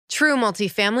True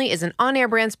Multifamily is an On Air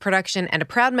Brands production and a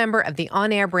proud member of the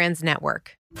On Air Brands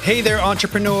Network. Hey there,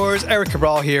 entrepreneurs. Eric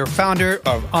Cabral here, founder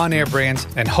of On Air Brands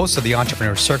and host of the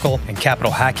Entrepreneur Circle and Capital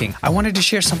Hacking. I wanted to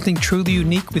share something truly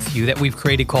unique with you that we've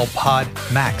created called Pod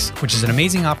Max, which is an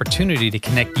amazing opportunity to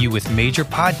connect you with major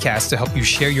podcasts to help you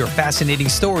share your fascinating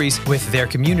stories with their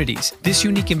communities. This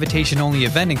unique invitation-only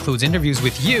event includes interviews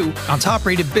with you on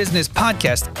top-rated business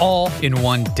podcasts all in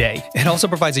one day. It also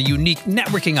provides a unique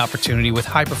networking opportunity with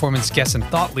high-performance guests and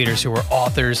thought leaders who are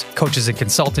authors, coaches and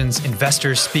consultants,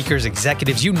 investors, speakers,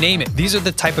 executives, you name it. These are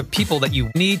the type of people that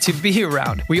you need to be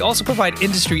around. We also provide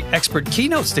industry expert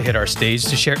keynotes to hit our stage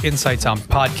to share insights on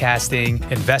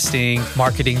podcasting, investing,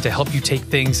 marketing to help you take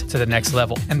things to the next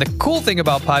level. And the cool thing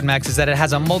about PodMax is that it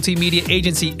has a multimedia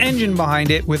agency engine behind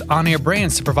it with on-air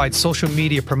brands to provide social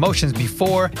media promotions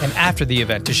before and after the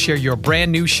event to share your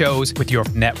brand new shows with your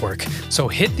network. So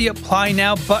hit the apply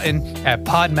now button at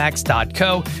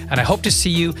podmax.co, and I hope to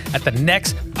see you at the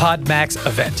next PodMax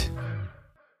event.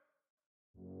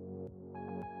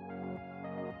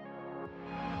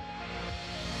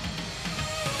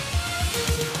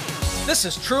 This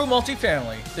is True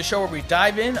Multifamily, the show where we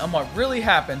dive in on what really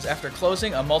happens after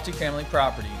closing a multifamily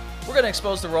property. We're going to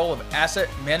expose the role of asset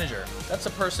manager. That's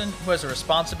a person who has a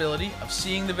responsibility of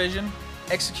seeing the vision,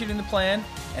 executing the plan,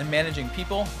 and managing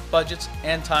people, budgets,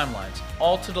 and timelines,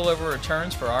 all to deliver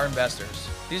returns for our investors.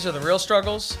 These are the real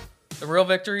struggles, the real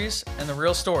victories, and the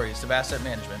real stories of asset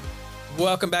management.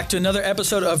 Welcome back to another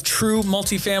episode of True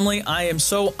Multifamily. I am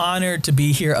so honored to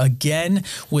be here again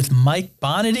with Mike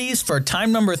Bonadies for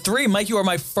time number 3. Mike, you are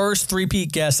my first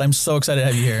three-peat guest. I'm so excited to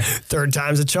have you here. Third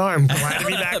time's a charm. Glad to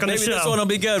be back on the show. Maybe this one will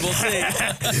be good. We'll see.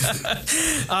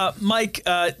 Mike,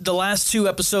 the last 2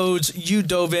 episodes, you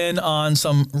dove in on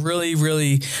some really,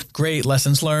 really great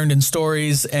lessons learned and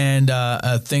stories and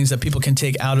things that people can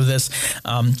take out of this.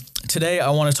 Today, I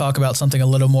want to talk about something a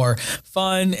little more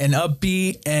fun and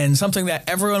upbeat and something that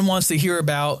everyone wants to hear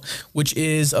about, which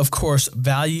is, of course,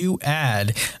 value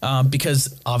add,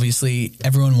 because obviously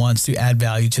everyone wants to add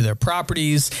value to their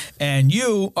properties, and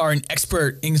you are an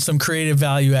expert in some creative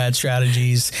value add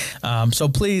strategies. So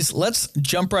please, let's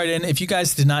jump right in. If you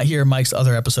guys did not hear Mike's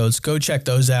other episodes, go check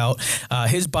those out.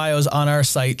 His bio is on our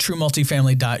site,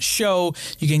 truemultifamily.show.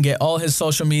 You can get all his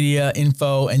social media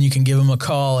info, and you can give him a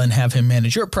call and have him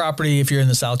manage your property if you're in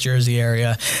the South Jersey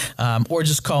area, or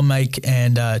just call Mike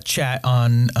and chat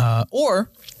on, or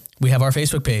we have our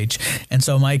Facebook page. And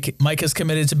so Mike is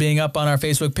committed to being up on our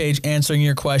Facebook page, answering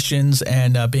your questions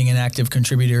and being an active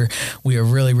contributor. We are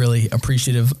really, really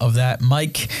appreciative of that.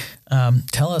 Mike,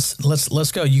 tell us,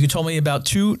 let's go. You told me about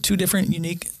two different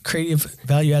unique creative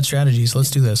value add strategies. Let's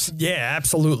do this. Yeah,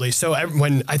 absolutely. So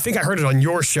when I think I heard it on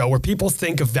your show, where people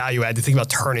think of value add, they think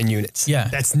about turning units. Yeah.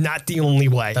 That's not the only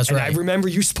way. That's right. I remember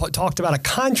you talked about a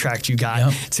contract you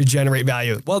got to generate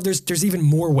value. Well, there's even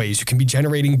more ways you can be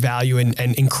generating value and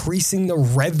increasing the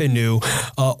revenue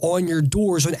on your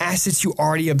doors on assets you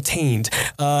already obtained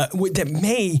that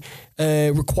may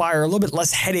require a little bit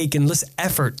less headache and less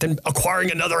effort than acquiring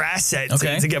another asset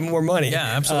to get more money.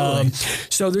 Yeah, absolutely.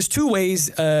 So there's 2 ways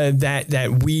that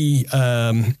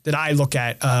I look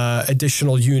at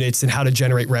additional units and how to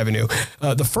generate revenue.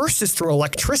 The first is through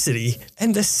electricity,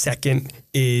 and the second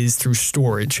is through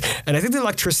storage. And I think the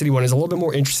electricity one is a little bit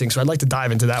more interesting, so I'd like to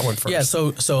dive into that one first. Yeah,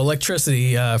 so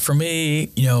electricity, for me,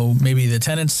 maybe the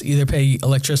tenants either pay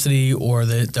electricity or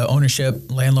the ownership,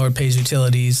 landlord pays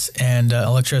utilities and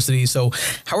electricity. So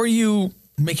how are you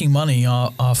making money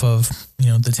off of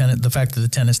the fact that the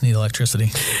tenants need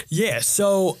electricity? Yeah,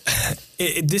 so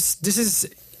this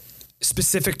is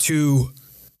specific to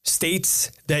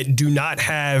states that do not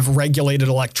have regulated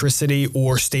electricity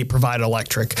or state-provided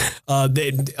electric. A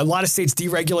lot of states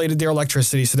deregulated their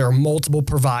electricity, so there are multiple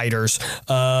providers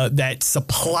that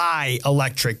supply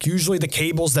electric. Usually the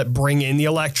cables that bring in the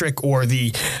electric or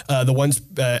the ones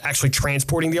actually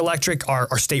transporting the electric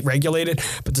are state-regulated,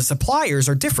 but the suppliers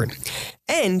are different.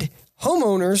 And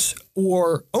homeowners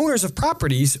or owners of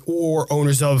properties or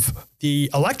owners of the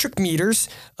electric meters,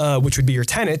 which would be your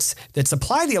tenants that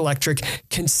supply the electric,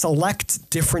 can select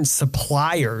different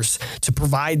suppliers to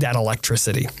provide that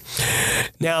electricity.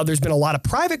 Now, there's been a lot of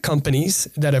private companies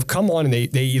that have come on and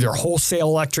they either wholesale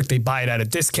electric, they buy it at a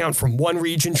discount from one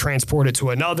region, transport it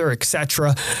to another,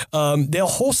 etc. They'll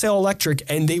wholesale electric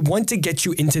and they want to get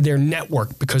you into their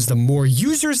network because the more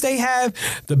users they have,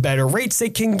 the better rates they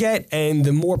can get and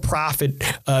the more profit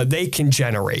they they can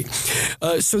generate.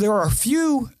 So there are a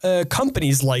few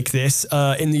companies like this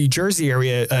in the Jersey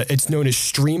area. It's known as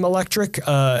Stream Electric,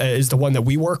 is the one that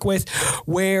we work with,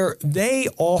 where they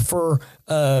offer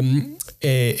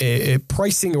a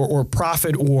pricing or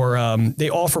profit, or they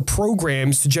offer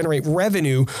programs to generate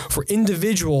revenue for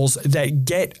individuals that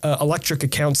get electric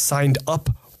accounts signed up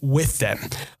with them.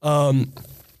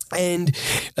 And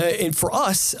for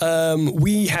us,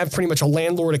 we have pretty much a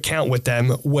landlord account with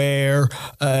them, where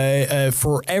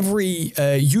for every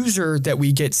user that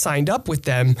we get signed up with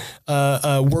them,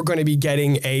 we're going to be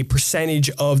getting a percentage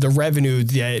of the revenue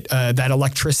that that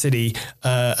electricity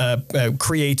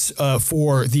creates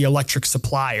for the electric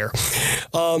supplier.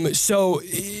 So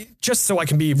just so I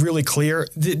can be really clear,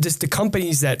 the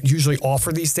companies that usually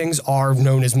offer these things are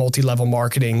known as multi-level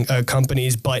marketing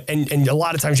companies, and a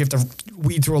lot of times you have to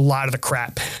weed through a lot of the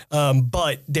crap.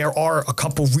 But there are a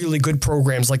couple really good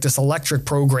programs like this electric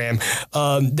program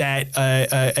that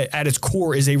at its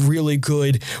core is a really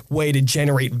good way to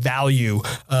generate value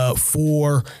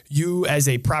for you as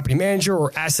a property manager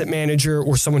or asset manager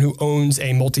or someone who owns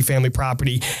a multifamily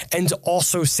property, and to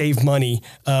also save money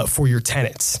for your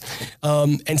tenants.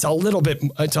 And so a little bit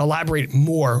to elaborate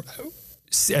more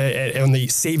on the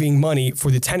saving money for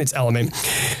the tenants element,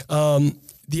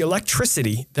 the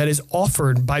electricity that is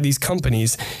offered by these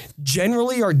companies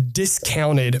generally are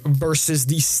discounted versus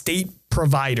the state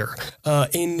provider.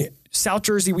 In South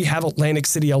Jersey, we have Atlantic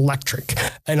City Electric,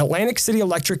 and Atlantic City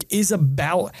Electric is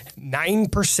about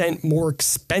 9% more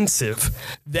expensive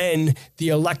than the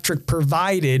electric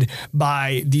provided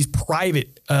by these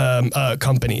private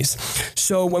companies.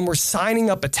 So when we're signing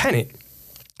up a tenant,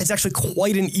 it's actually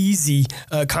quite an easy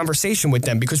conversation with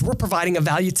them, because we're providing a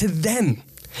value to them.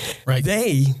 Right.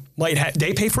 They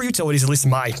pay for utilities, at least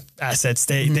in my assets.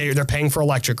 They're paying for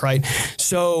electric, right?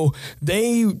 So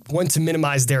they want to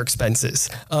minimize their expenses.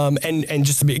 And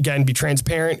just to be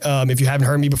transparent, if you haven't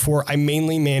heard me before, I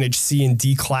mainly manage C and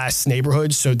D class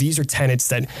neighborhoods. So these are tenants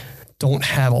that don't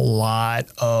have a lot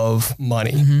of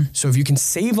money. So if you can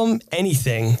save them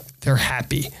anything, they're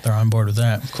happy. They're on board with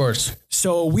that, of course.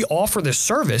 So we offer this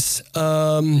service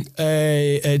to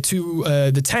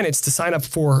the tenants to sign up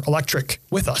for electric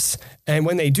with us. And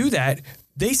when they do that,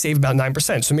 they save about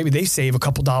 9%. So maybe they save a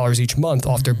couple dollars each month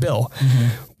off their bill.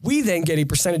 We then get a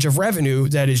percentage of revenue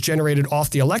that is generated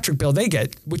off the electric bill they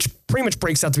get, which pretty much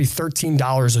breaks out to be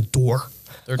 $13 a door.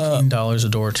 $13 a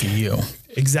door to you.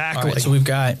 Exactly. All right, so we've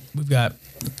got,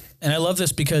 and I love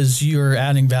this because you're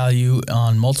adding value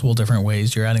on multiple different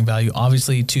ways. You're adding value,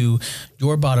 obviously, to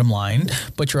your bottom line,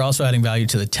 but you're also adding value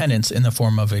to the tenants in the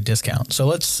form of a discount. So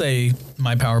let's say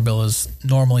my power bill is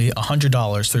normally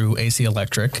 $100 through AC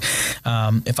Electric.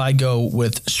 If I go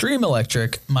with Stream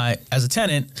Electric, as a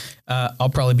tenant, I'll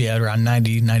probably be at around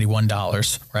 $90,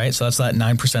 $91, right? So that's that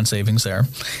 9% savings there.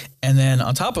 And then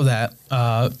on top of that,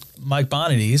 Mike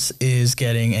Bonadies is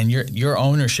getting, and your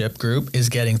ownership group is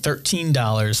getting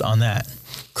 $13 on that.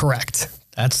 Correct.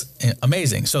 That's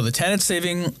amazing. So the tenant's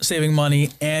saving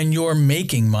money, and you're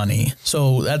making money.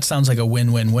 So that sounds like a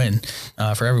win-win-win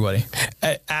for everybody.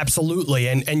 Absolutely.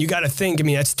 And you got to think, I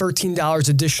mean, that's $13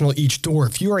 additional each door.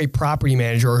 If you're a property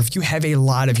manager, or if you have a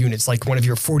lot of units, like one of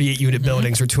your 48 unit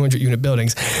buildings or 200 unit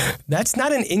buildings, that's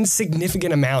not an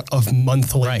insignificant amount of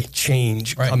monthly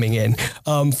change coming in.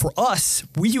 For us,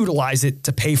 we utilize it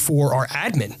to pay for our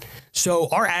admin. So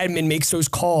our admin makes those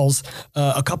calls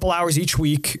a couple hours each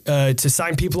week to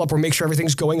sign people up or make sure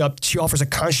everything's going up. She offers a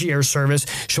concierge service.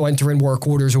 She'll enter in work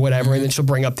orders or whatever, and then she'll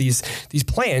bring up these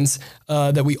plans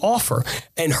that we offer.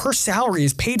 And her salary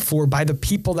is paid for by the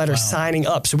people that are signing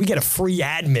up. So we get a free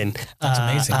admin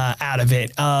out of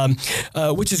it,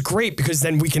 which is great, because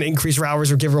then we can increase her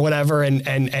hours or give her whatever, and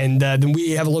then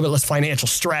we have a little bit less financial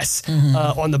stress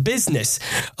on the business.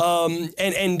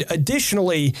 And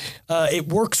additionally, it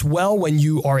works well when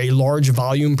you are a large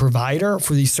volume provider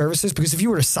for these services, because if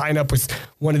you were to sign up with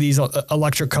one of these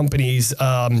electric companies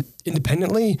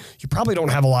independently, you probably don't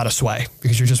have a lot of sway,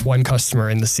 because you're just one customer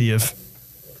in the sea of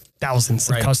thousands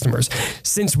of customers.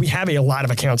 Since we have a lot of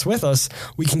accounts with us,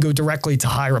 we can go directly to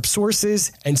higher up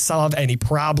sources and solve any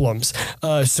problems.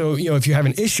 So, if you're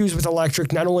having issues with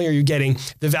electric, not only are you getting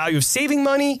the value of saving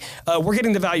money, we're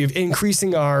getting the value of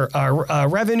increasing our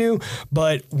revenue,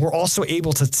 but we're also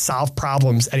able to solve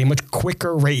problems at a much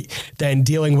quicker rate than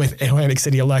dealing with Atlantic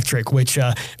City Electric, which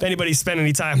if anybody's spent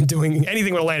any time doing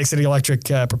anything with Atlantic City Electric,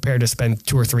 prepare to spend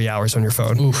 2 or 3 hours on your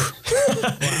phone. Oof.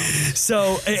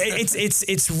 So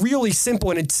it's really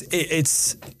simple, and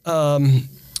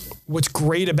what's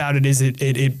great about it is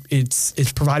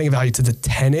it's providing a value to the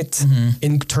tenant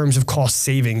in terms of cost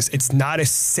savings. It's not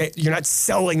you're not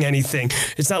selling anything.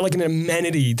 It's not like an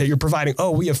amenity that you're providing.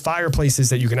 Oh, we have fireplaces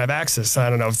that you can have access. I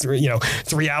don't know,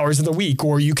 3 hours of the week,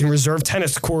 or you can reserve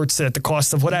tennis courts at the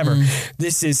cost of whatever.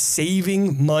 This is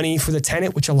saving money for the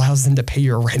tenant, which allows them to pay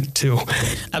your rent too.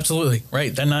 Absolutely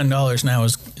right. That $9 now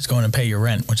is going to pay your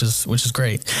rent, which is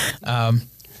great.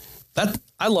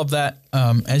 I love that.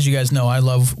 As you guys know, I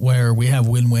love where we have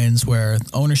win-wins, where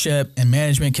ownership and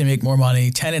management can make more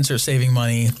money. Tenants are saving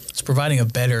money. It's providing a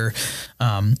better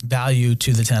value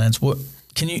to the tenants. What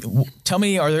can you tell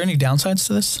me? Are there any downsides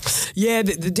to this? Yeah,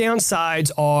 the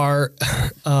downsides are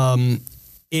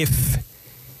if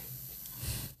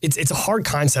it's a hard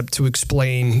concept to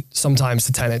explain sometimes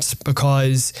to tenants,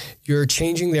 because you're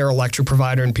changing their electric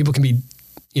provider, and people can be,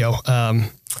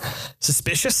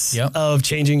 suspicious of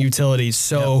changing utilities.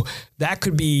 So that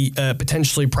could be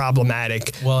potentially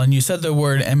problematic. Well, and you said the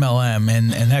word MLM,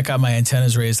 and that got my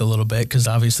antennas raised a little bit, because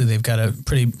obviously they've got a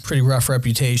pretty rough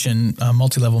reputation,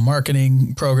 multi-level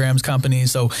marketing programs,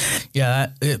 companies. So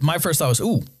my first thought was,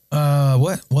 ooh,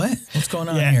 what's going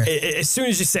on here? As soon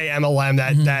as you say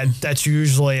MLM, that's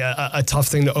usually a tough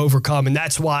thing to overcome. And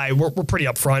that's why we're pretty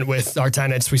upfront with our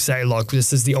tenants. We say, look,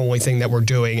 this is the only thing that we're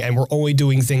doing, and we're only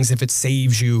doing things if it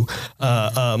saves you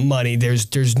money.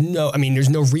 There's no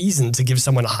reason to give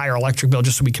someone a higher electric bill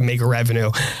just so we can make a revenue.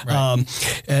 Right.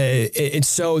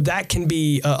 So that can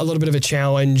be a little bit of a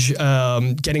challenge,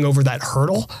 getting over that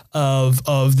hurdle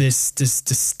of this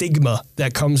stigma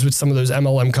that comes with some of those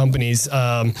MLM companies.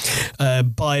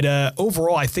 But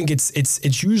overall, I think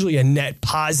it's usually a net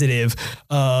positive,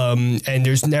 and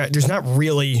there's not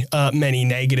really many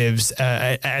negatives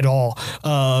at all.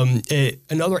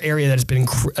 Another area that has been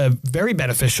very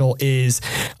beneficial is,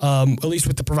 at least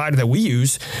with the provider that we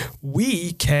use,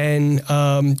 we can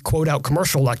quote out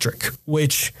commercial electric,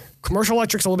 which commercial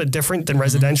electric is a little bit different than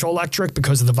residential electric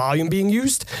because of the volume being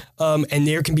used, and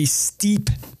there can be steep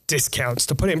discounts.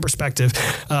 To put it in perspective,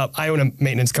 I own a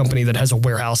maintenance company that has a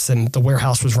warehouse, and the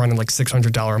warehouse was running like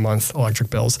 $600 a month electric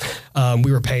bills.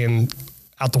 We were paying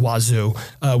out the wazoo.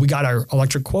 We got our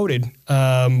electric quoted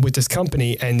with this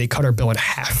company, and they cut our bill in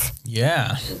half.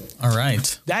 Yeah. All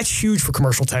right. That's huge for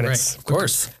commercial tenants. Right. Of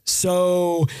course.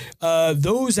 So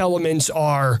those elements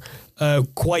are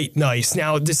quite nice.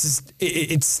 Now,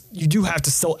 you do have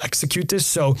to still execute this.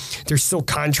 So there's still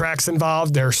contracts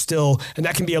involved. And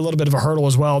that can be a little bit of a hurdle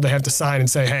as well. They have to sign and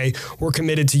say, hey, we're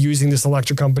committed to using this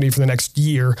electric company for the next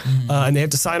year. And they have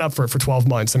to sign up for it for 12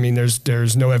 months. I mean,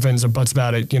 there's no ifs, ands, or buts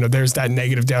about it. There's that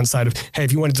negative downside of, hey,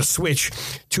 if you wanted to switch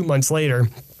 2 months later,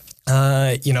 you're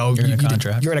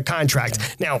in a contract.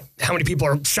 Yeah. Now, how many people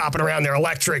are shopping around their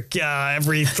electric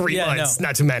every 3 months? No.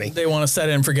 Not too many. They want to set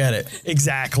it and forget it.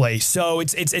 Exactly. So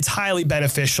it's highly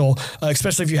beneficial,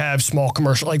 especially if you have small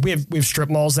commercial. Like we have strip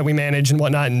malls that we manage and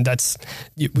whatnot, and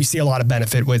we see a lot of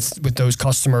benefit with those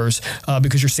customers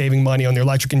because you're saving money on their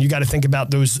electric, and you got to think about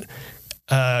those.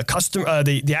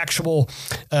 The actual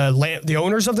the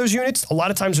owners of those units, a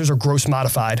lot of times those are gross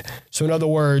modified. So in other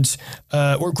words,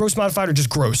 or gross modified or just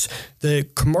gross. The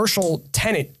commercial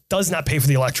tenant does not pay for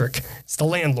the electric. It's the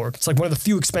landlord. It's like one of the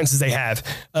few expenses they have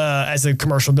as a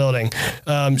commercial building.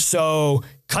 So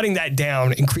cutting that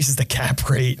down increases the cap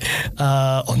rate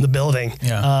on the building.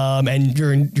 Yeah. And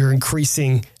you're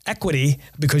increasing equity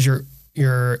because your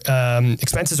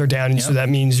expenses are down, and so that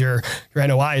means your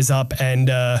NOI is up, and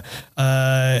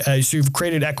so you've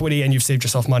created equity and you've saved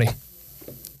yourself money.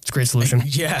 It's a great solution.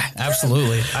 Yeah,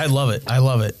 absolutely. I love it.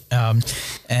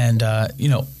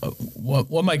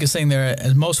 What Mike is saying there,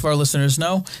 as most of our listeners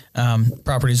know,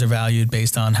 properties are valued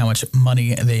based on how much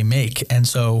money they make. And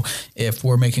so if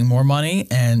we're making more money,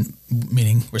 and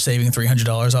meaning we're saving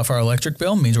 $300 off our electric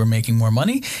bill, means we're making more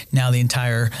money. Now the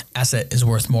entire asset is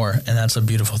worth more, and that's a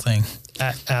beautiful thing.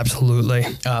 Absolutely.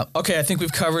 Okay, I think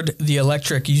we've covered the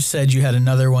electric. You said you had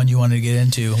another one you wanted to get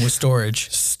into with storage.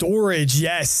 Storage,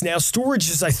 yes. Now, storage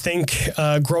is, I think,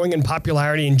 growing in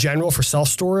popularity in general for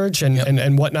self-storage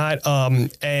and whatnot.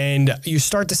 And you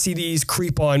start to see these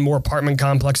creep on more apartment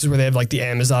complexes where they have like the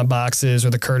Amazon boxes or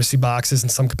the courtesy boxes in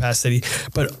some capacity.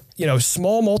 But,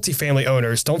 small multifamily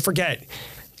owners, don't forget,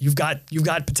 You've got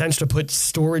potential to put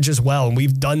storage as well, and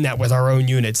we've done that with our own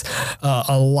units.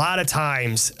 A lot of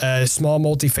times, small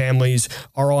multifamilies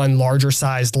are on larger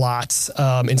sized lots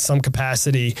in some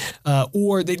capacity,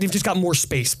 or they've just got more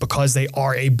space because they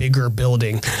are a bigger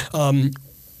building.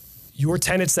 Your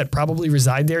tenants that probably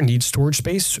reside there need storage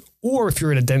space, or if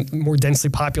you're in a more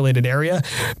densely populated area,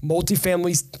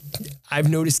 multifamilies, I've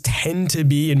noticed, tend to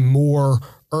be in more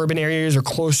urban areas or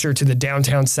closer to the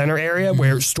downtown center area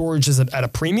where storage is at a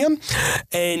premium,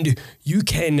 and you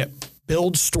can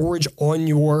build storage on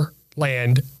your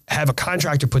land, have a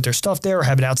contractor put their stuff there, or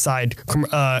have an outside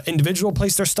individual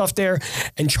place their stuff there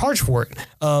and charge for it.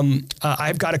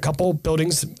 I've got a couple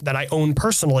buildings that I own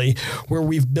personally where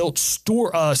we've built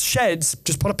sheds,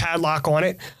 just put a padlock on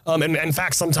it. And in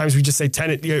fact, sometimes we just say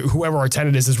tenant, whoever our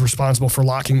tenant is responsible for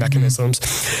locking mechanisms.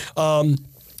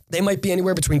 They might be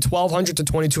anywhere between $1,200 to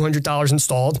 $2,200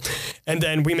 installed. And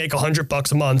then we make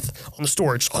 $100 a month on the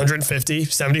storage, $150,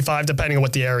 $75, depending on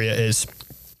what the area is.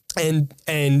 And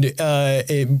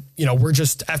we're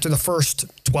just, after the first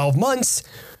 12 months,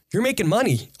 you're making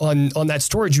money on that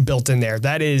storage you built in there.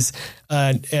 That is,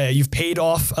 you've paid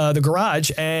off the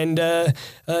garage, and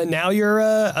now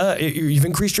you've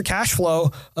increased your cash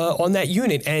flow on that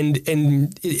unit. And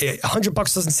 $100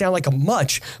 doesn't sound like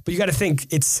much, but you got to think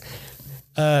it's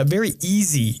very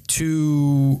easy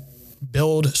to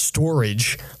build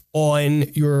storage on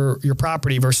your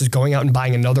property versus going out and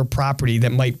buying another property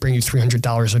that might bring you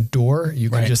 $300 a door. You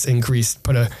can just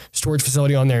put a storage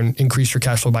facility on there and increase your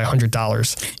cash flow by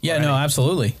 $100. Yeah, no,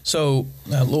 absolutely. So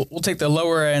we'll take the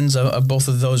lower ends of both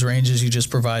of those ranges you just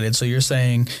provided. So you're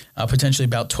saying potentially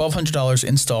about $1,200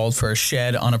 installed for a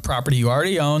shed on a property you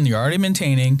already own, you're already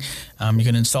maintaining. You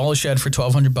can install a shed for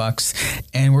 $1,200,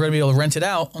 and we're going to be able to rent it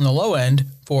out on the low end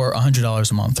for $100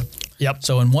 a month. Yep.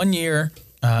 So in 1 year,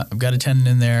 I've got a tenant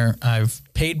in there. I've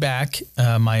paid back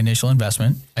my initial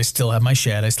investment. I still have my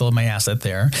shed. I still have my asset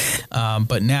there.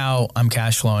 But now I'm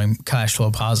cash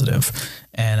flow positive,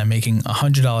 and I'm making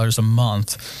 $100 a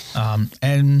month.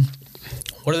 And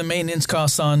what are the maintenance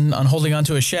costs on holding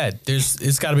onto a shed?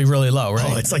 It's got to be really low, right?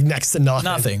 Oh, it's like next to nothing.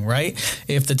 Nothing, right?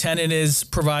 If the tenant is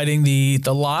providing the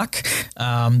lock,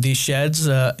 these sheds,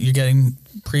 you're getting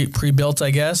pre-built, I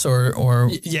guess, or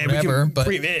whatever. But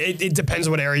it depends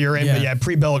what area you're in. Yeah. But yeah,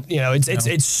 pre-built.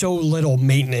 It's so little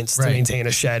maintenance to maintain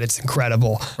a shed. It's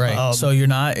incredible. Right. So you're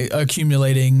not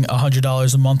accumulating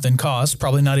 $100 a month in costs.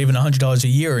 Probably not even $100 a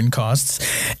year in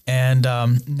costs. And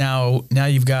now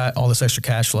you've got all this extra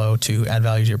cash flow to add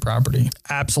value to your property.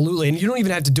 Absolutely, and you don't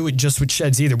even have to do it just with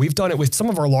sheds either. We've done it with some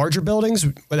of our larger buildings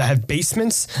that have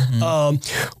basements,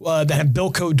 that have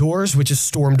Bilco doors, which is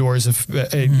storm doors if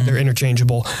they're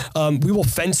interchangeable. We will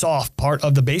fence off part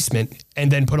of the basement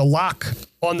and then put a lock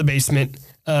on the basement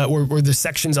or the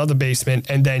sections of the basement,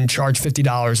 and then charge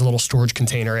 $50 a little storage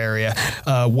container area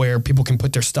where people can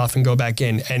put their stuff and go back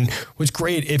in. And what's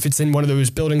great, if it's in one of those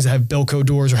buildings that have Bilco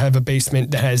doors or have a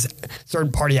basement that has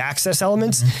third-party access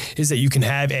elements, is that you can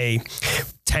have a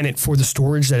tenant for the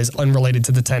storage that is unrelated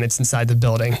to the tenants inside the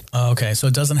building. Okay, so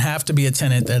it doesn't have to be a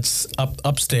tenant that's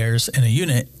upstairs in a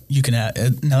unit. You can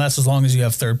add, now that's as long as you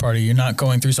have third party. You're not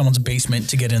going through someone's basement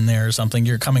to get in there or something.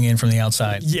 You're coming in from the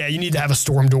outside. Yeah, you need to have a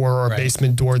storm door or a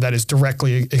basement door that is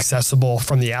directly accessible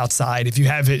from the outside. If you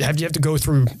have it, you have to go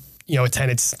through a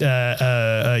tenant's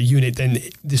unit, then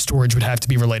the storage would have to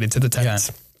be related to the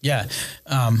tenants. Yeah.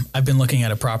 I've been looking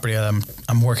at a property.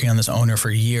 I'm working on this owner for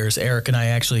years. Eric and I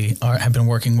actually have been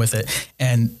working with it,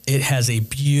 and it has a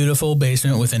beautiful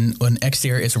basement with an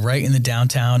exterior. It's right in the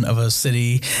downtown of a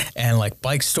city, and like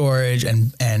bike storage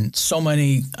and so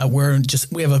many.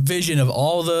 We have a vision of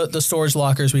all the storage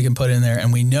lockers we can put in there,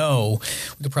 and we know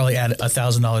we could probably add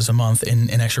 $1,000 a month in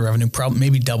extra revenue, probably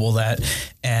maybe double that.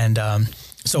 And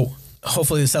so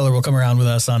hopefully the seller will come around with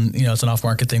us on, it's an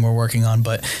off-market thing we're working on,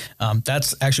 but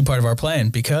that's actually part of our plan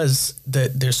because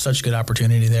there's such good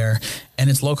opportunity there, and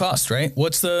it's low cost, right?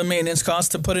 What's the maintenance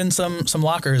cost to put in some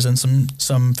lockers and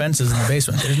some fences in the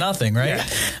basement? There's nothing, right?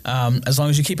 Yeah. As long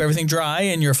as you keep everything dry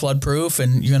and you're flood proof,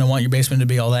 and you're going to want your basement to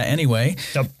be all that anyway,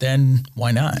 then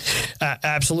why not?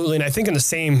 Absolutely. And I think in the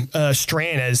same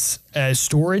strand as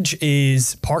storage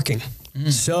is parking.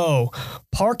 So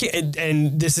parking,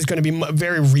 and this is going to be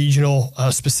very regional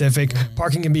specific.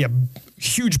 Parking can be a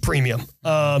huge premium,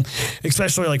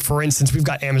 especially like, for instance, we've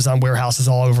got Amazon warehouses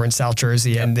all over in South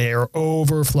Jersey, and they're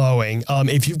overflowing.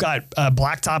 If you've got a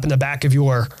blacktop in the back of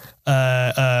your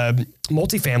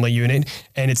multifamily unit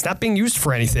and it's not being used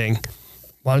for anything,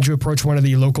 why don't you approach one of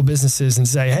the local businesses and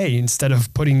say, hey, instead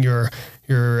of putting your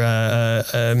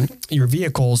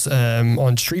vehicles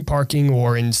on street parking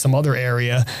or in some other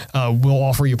area, we'll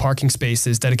offer you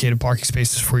dedicated parking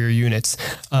spaces for your units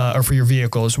or for your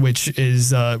vehicles, which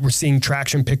is we're seeing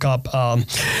traction pick up.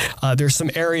 There's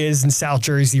some areas in South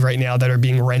Jersey right now that are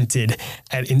being rented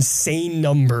at insane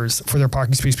numbers for their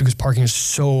parking space because parking is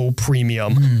so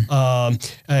premium.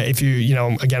 If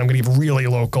again, I'm going to give really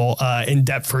local. In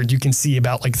Deptford, you can see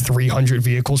about like 300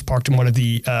 vehicles parked in one of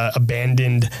the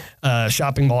abandoned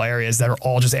shopping mall areas that are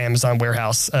all just Amazon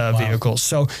warehouse vehicles.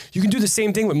 So you can do the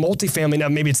same thing with multifamily. Now,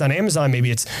 maybe it's not Amazon.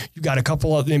 Maybe it's you got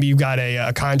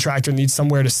a contractor needs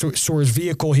somewhere to store his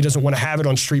vehicle. He doesn't want to have it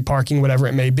on street parking, whatever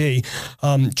it may be.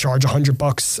 Charge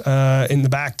 $100 in the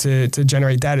back to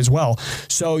generate that as well.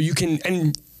 So you can,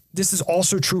 and this is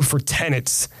also true for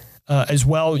tenants. As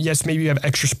well. Yes, maybe you have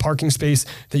extra parking space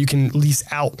that you can lease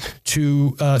out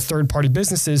to third-party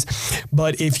businesses.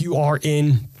 But if you are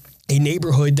in a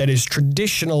neighborhood that is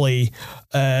traditionally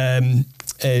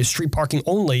street parking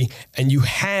only, and you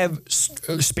have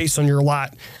space on your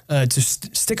lot to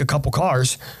stick a couple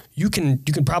cars, you can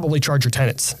probably charge your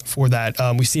tenants for that.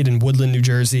 We see it in Woodland, New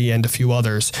Jersey, and a few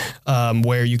others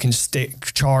where you can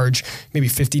charge maybe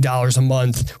 $50 a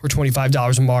month or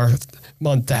 $25 a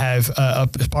month to have a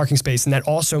parking space. And that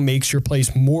also makes your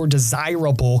place more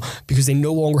desirable because they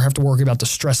no longer have to worry about the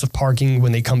stress of parking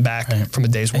when they come back from a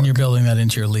day's work. And you're building that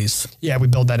into your lease. Yeah, we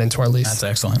build that into our lease. That's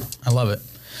excellent. I love it.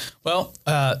 Well,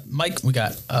 Mike, we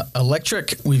got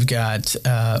electric, we've got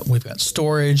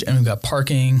storage, and we've got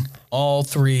parking. All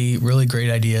three really great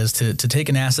ideas to take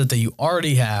an asset that you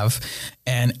already have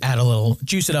and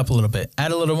juice it up a little bit,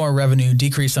 add a little more revenue,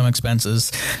 decrease some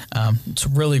expenses. It's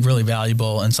really, really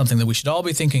valuable and something that we should all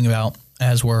be thinking about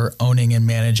as we're owning and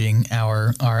managing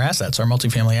our assets, our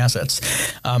multifamily assets.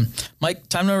 Mike,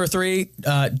 time number 3,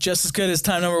 just as good as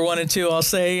time number 1 and 2, I'll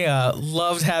say.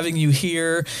 Loved having you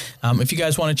here. If you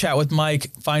guys want to chat with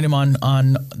Mike, find him on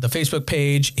the Facebook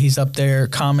page. He's up there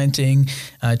commenting,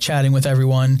 chatting with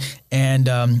everyone.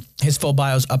 And his full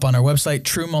bio is up on our website,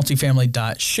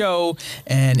 truemultifamily.show.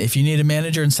 And if you need a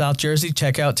manager in South Jersey,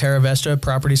 check out Terra Vestra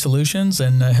Property Solutions,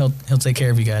 and he'll take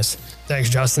care of you guys. Thanks,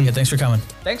 Justin. Yeah, thanks for coming.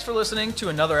 Thanks for listening to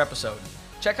another episode.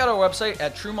 Check out our website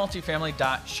at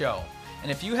truemultifamily.show.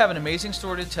 And if you have an amazing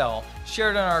story to tell, share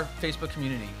it on our Facebook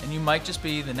community, and you might just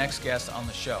be the next guest on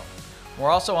the show. We're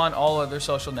also on all other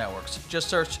social networks. Just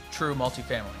search True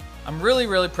Multifamily. I'm really,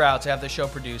 really proud to have the show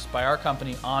produced by our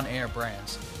company, On Air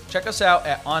Brands. Check us out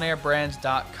at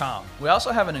onairbrands.com. We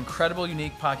also have an incredible,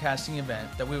 unique podcasting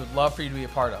event that we would love for you to be a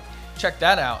part of. Check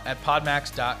that out at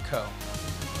podmax.co.